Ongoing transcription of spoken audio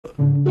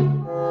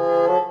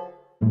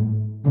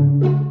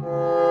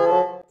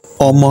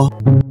Omo,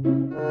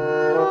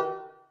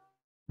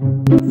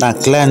 na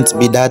client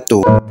be that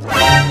o.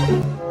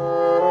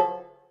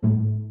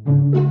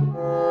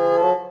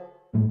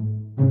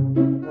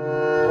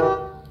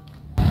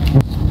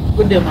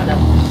 Good day, madam.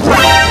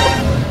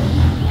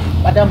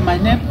 Madam, my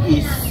name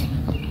is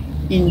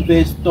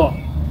Investor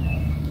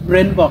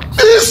Brainbox.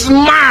 This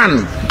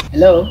man!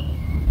 Hello?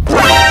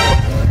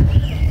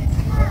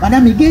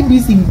 Madam, you get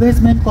this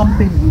investment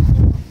company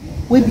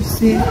where we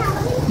say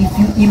if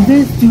you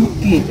invest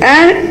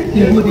 2K,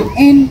 you will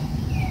earn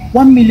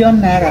 1 million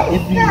naira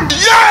every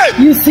week.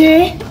 You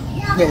say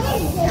Yes,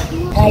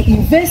 I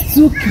invest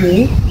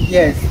 2K?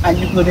 yes, and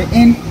you will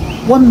earn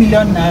 1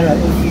 million naira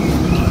every week.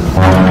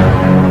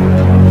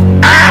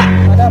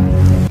 Madam,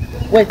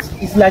 wait,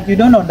 it's like you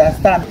don't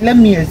understand. Let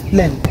me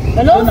explain.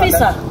 Hello, Don't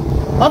officer.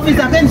 understand.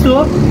 Officer, then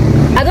so?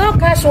 I don't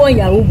catch one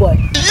Yahoo boy.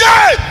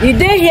 He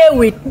dey here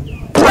with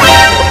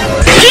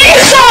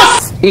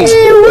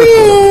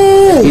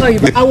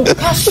I will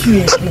catch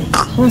you again.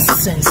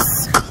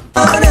 Nonsense.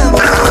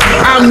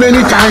 How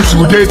many times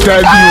would they tell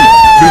you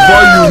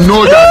before you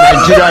know that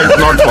Nigeria is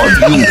not for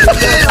you?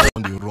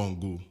 On the wrong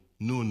go.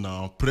 No,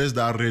 now press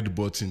that red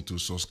button to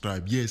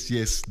subscribe.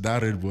 Yes,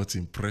 that red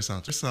button. Press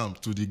am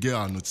to get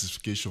our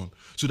notification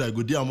so that I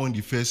go there among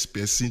the first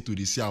person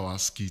to see our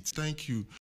skit. Thank you.